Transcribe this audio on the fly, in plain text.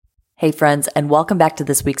Hey friends, and welcome back to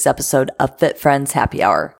this week's episode of Fit Friends Happy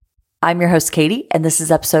Hour. I'm your host, Katie, and this is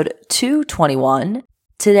episode 221.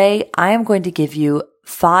 Today, I am going to give you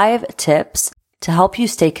 5 tips to help you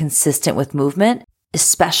stay consistent with movement,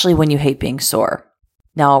 especially when you hate being sore.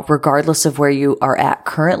 Now, regardless of where you are at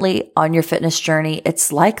currently on your fitness journey,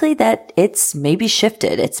 it's likely that it's maybe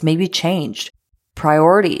shifted, it's maybe changed.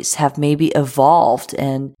 Priorities have maybe evolved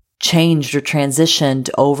and changed or transitioned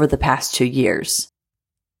over the past 2 years.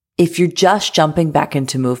 If you're just jumping back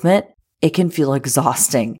into movement, it can feel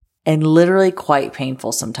exhausting and literally quite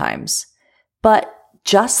painful sometimes. But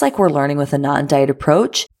just like we're learning with a non-diet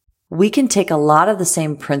approach, we can take a lot of the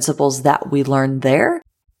same principles that we learned there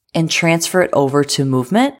and transfer it over to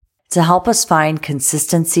movement to help us find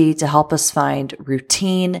consistency, to help us find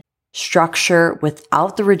routine, structure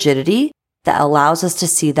without the rigidity that allows us to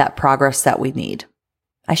see that progress that we need.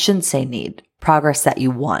 I shouldn't say need, progress that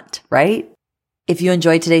you want, right? If you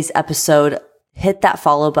enjoyed today's episode, hit that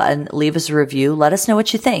follow button, leave us a review, let us know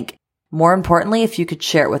what you think. More importantly, if you could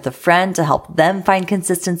share it with a friend to help them find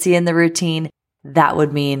consistency in the routine, that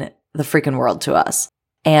would mean the freaking world to us.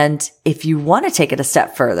 And if you want to take it a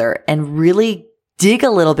step further and really dig a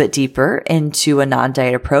little bit deeper into a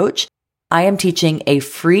non-diet approach, I am teaching a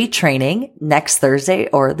free training next Thursday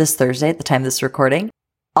or this Thursday at the time of this recording,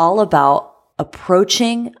 all about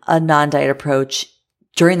approaching a non-diet approach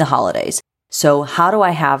during the holidays. So how do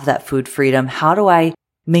I have that food freedom? How do I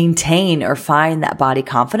maintain or find that body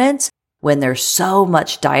confidence when there's so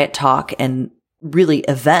much diet talk and really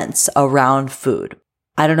events around food?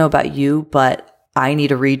 I don't know about you, but I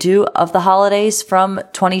need a redo of the holidays from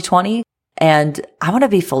 2020, and I want to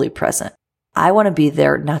be fully present. I want to be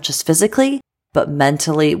there not just physically, but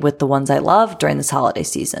mentally with the ones I love during this holiday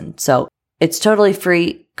season. So it's totally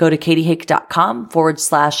free. Go to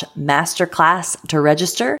katiehake.com/masterclass to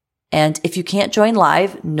register. And if you can't join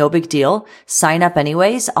live, no big deal. Sign up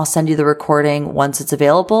anyways. I'll send you the recording once it's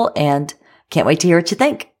available, and can't wait to hear what you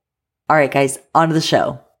think. All right, guys, on to the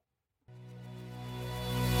show.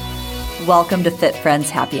 Welcome to Fit Friends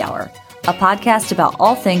Happy Hour, a podcast about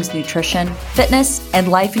all things nutrition, fitness, and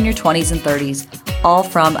life in your 20s and 30s, all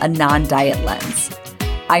from a non-diet lens.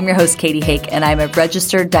 I'm your host, Katie Hake, and I'm a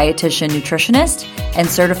registered dietitian nutritionist and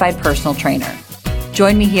certified personal trainer.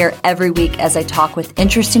 Join me here every week as I talk with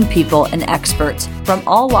interesting people and experts from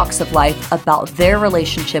all walks of life about their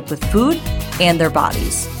relationship with food and their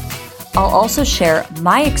bodies. I'll also share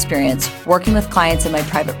my experience working with clients in my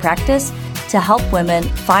private practice to help women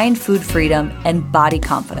find food freedom and body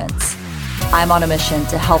confidence. I'm on a mission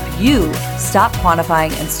to help you stop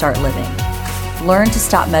quantifying and start living. Learn to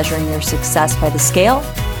stop measuring your success by the scale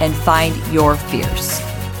and find your fierce.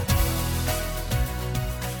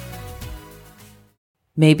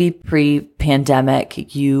 Maybe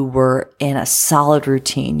pre-pandemic, you were in a solid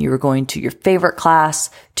routine. You were going to your favorite class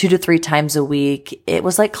 2 to 3 times a week. It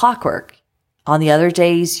was like clockwork. On the other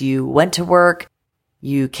days, you went to work,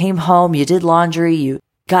 you came home, you did laundry, you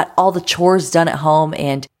got all the chores done at home,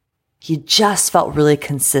 and you just felt really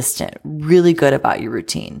consistent, really good about your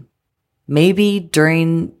routine. Maybe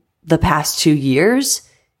during the past 2 years,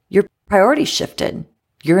 your priorities shifted,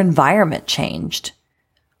 your environment changed.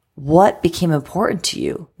 What became important to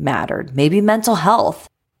you mattered. Maybe mental health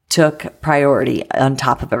took priority on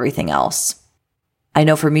top of everything else. I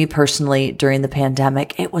know for me personally, during the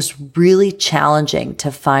pandemic, it was really challenging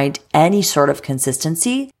to find any sort of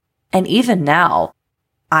consistency. And even now,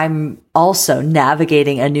 I'm also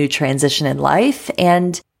navigating a new transition in life.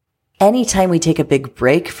 And anytime we take a big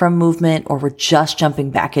break from movement or we're just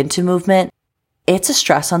jumping back into movement, it's a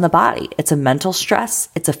stress on the body. It's a mental stress.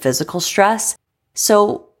 It's a physical stress.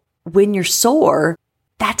 So when you're sore,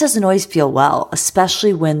 that doesn't always feel well,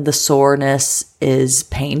 especially when the soreness is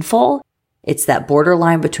painful. It's that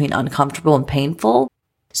borderline between uncomfortable and painful.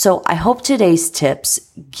 So I hope today's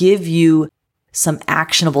tips give you some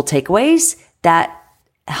actionable takeaways that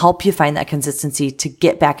help you find that consistency to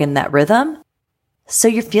get back in that rhythm so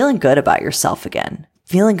you're feeling good about yourself again,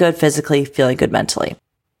 feeling good physically, feeling good mentally.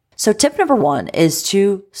 So tip number 1 is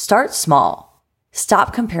to start small.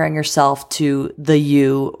 Stop comparing yourself to the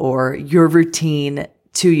you or your routine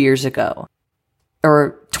 2 years ago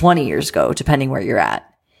or 20 years ago, depending where you're at.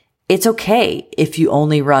 It's okay if you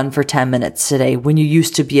only run for 10 minutes today when you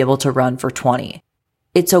used to be able to run for 20.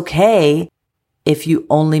 It's okay if you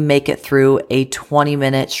only make it through a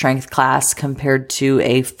 20-minute strength class compared to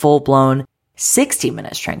a full-blown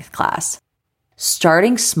 60-minute strength class.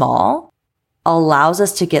 Starting small allows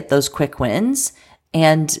us to get those quick wins,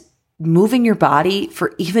 and moving your body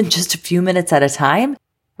for even just a few minutes at a time,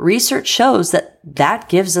 research shows that that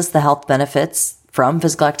gives us the health benefits from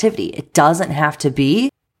physical activity. It doesn't have to be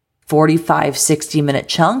 45, 60-minute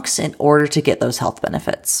chunks in order to get those health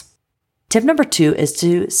benefits. Tip number 2 is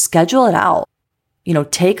to schedule it out.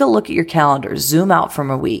 Take a look at your calendar, zoom out from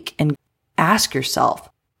a week, and ask yourself,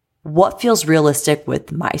 what feels realistic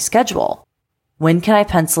with my schedule? When can I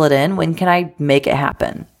pencil it in? When can I make it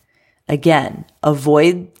happen? Again,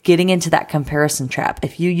 avoid getting into that comparison trap.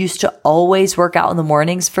 If you used to always work out in the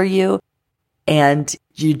mornings for you and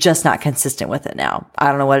you're just not consistent with it now, I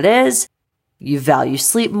don't know what it is. You value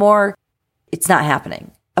sleep more. It's not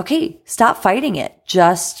happening. Okay, stop fighting it.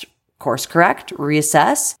 Just course correct,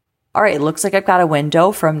 reassess. All right, it looks like I've got a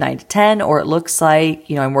window from 9 to 10, or it looks like,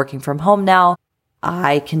 I'm working from home now.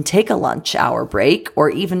 I can take a lunch hour break,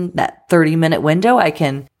 or even that 30-minute window. I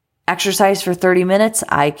can exercise for 30 minutes.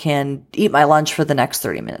 I can eat my lunch for the next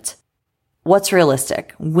 30 minutes. What's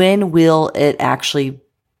realistic? When will it actually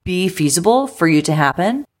be feasible for you to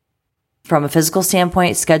happen from a physical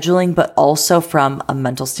standpoint, scheduling, but also from a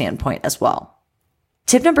mental standpoint as well?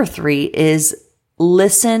 Tip number 3 is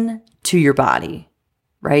listen to your body,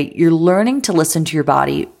 right? You're learning to listen to your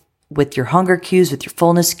body with your hunger cues, with your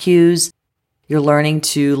fullness cues. You're learning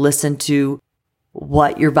to listen to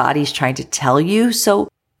what your body's trying to tell you. So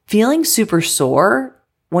feeling super sore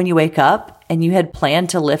when you wake up and you had planned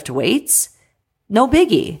to lift weights, no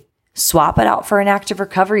biggie. Swap it out for an active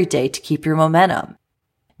recovery day to keep your momentum.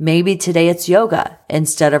 Maybe today it's yoga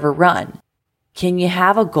instead of a run. Can you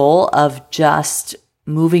have a goal of just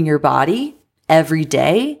moving your body every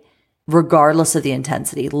day, regardless of the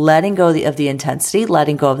intensity, letting go of the intensity,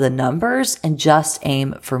 letting go of the numbers, and just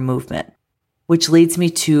aim for movement? Which leads me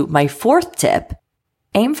to my 4th tip.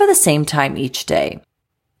 Aim for the same time each day.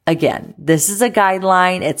 Again, this is a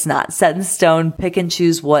guideline. It's not set in stone. Pick and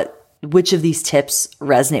choose which of these tips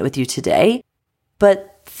resonate with you today.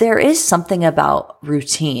 But there is something about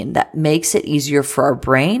routine that makes it easier for our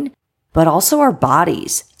brain, but also our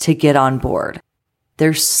bodies to get on board.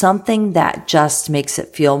 There's something that just makes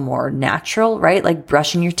it feel more natural, right? Like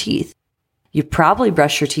brushing your teeth. You probably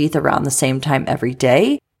brush your teeth around the same time every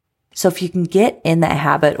day. So if you can get in that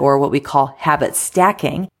habit, or what we call habit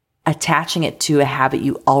stacking, attaching it to a habit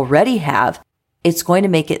you already have, it's going to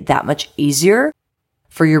make it that much easier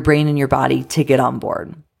for your brain and your body to get on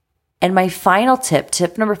board. And my final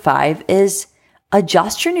tip number 5, is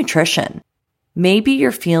adjust your nutrition. Maybe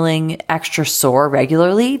you're feeling extra sore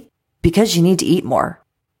regularly because you need to eat more.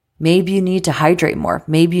 Maybe you need to hydrate more.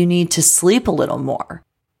 Maybe you need to sleep a little more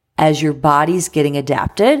as your body's getting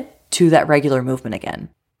adapted to that regular movement again.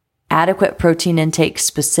 Adequate protein intake,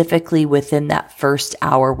 specifically within that first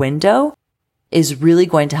hour window, is really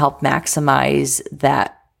going to help maximize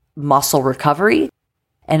that muscle recovery,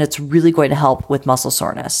 and it's really going to help with muscle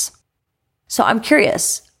soreness. So I'm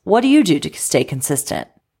curious, what do you do to stay consistent?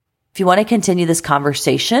 If you want to continue this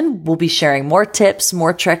conversation, we'll be sharing more tips,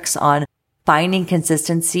 more tricks on finding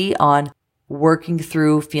consistency, on working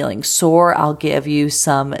through feeling sore. I'll give you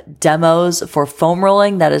some demos for foam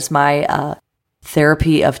rolling. That is my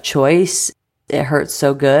therapy of choice. It hurts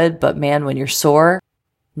so good, but man, when you're sore,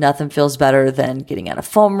 nothing feels better than getting on a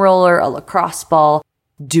foam roller, a lacrosse ball,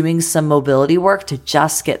 doing some mobility work to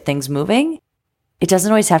just get things moving. It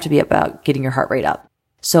doesn't always have to be about getting your heart rate up.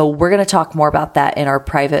 So we're going to talk more about that in our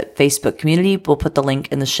private Facebook community. We'll put the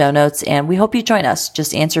link in the show notes, and we hope you join us.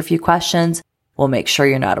 Just answer a few questions. We'll make sure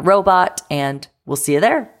you're not a robot, and we'll see you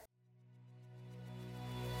there.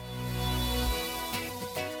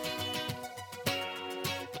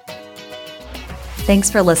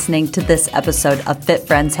 Thanks for listening to this episode of Fit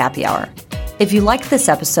Friends Happy Hour. If you liked this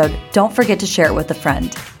episode, don't forget to share it with a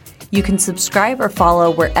friend. You can subscribe or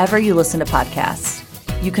follow wherever you listen to podcasts.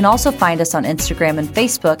 You can also find us on Instagram and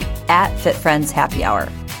Facebook at Fit Friends Happy Hour.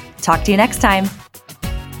 Talk to you next time.